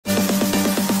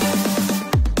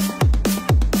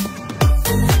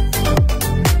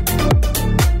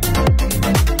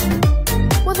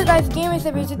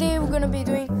Okay, today we're gonna be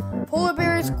doing Polar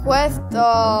Bear's Quest,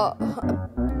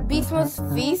 Beesmas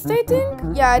Feast, I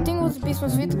think? Yeah, I think it was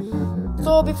Beesmas Feast.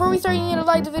 So before we start, you need to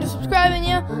like the video, subscribe, and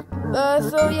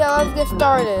so yeah, let's get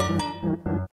started.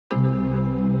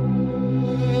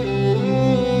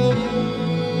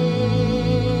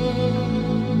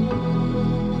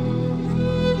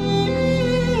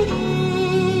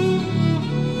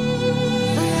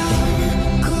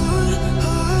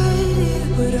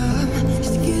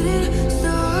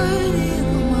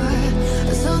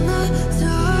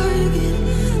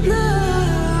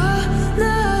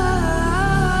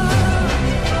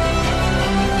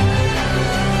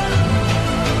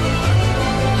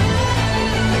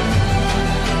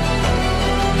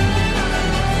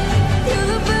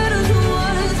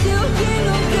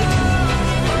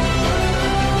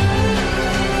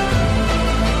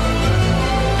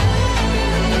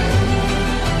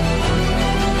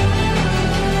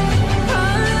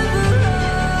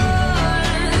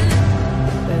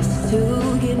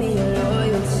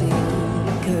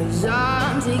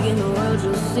 Taking the world,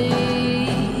 you'll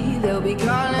see. They'll be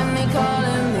calling me.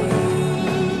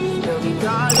 They'll be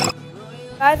calling.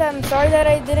 Guys, I'm sorry that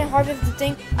I didn't harvest the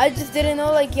thing. I just didn't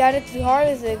know like you had to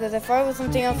harvest it because I thought it was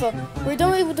something else. So we're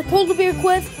done with the Polar Bear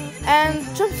quest and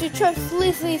Trusty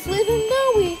sleep. And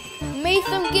now we made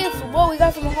some gifts. Whoa, we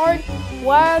got some hard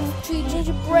wild tree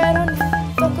gingerbread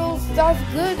honeysuckles. That's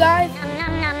good, guys.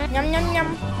 Yum yum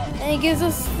yum. And it gives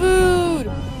us food.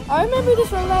 I remember this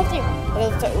from last year.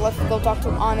 Let's go talk to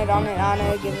Anna,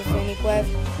 give us any quest.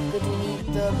 Because we need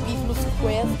the beesmas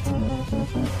quest.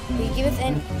 Can you give us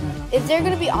any? Is there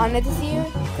gonna be Anna this year?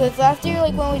 Because last year,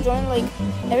 like when we joined, like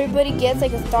everybody gets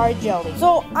like a star jelly.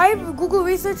 So I Google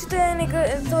researched it and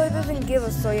so it doesn't give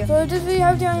us. So yeah. So if this video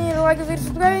helped you, I need to like the video,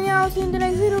 subscribe, and I'll see you in the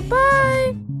next video. Bye.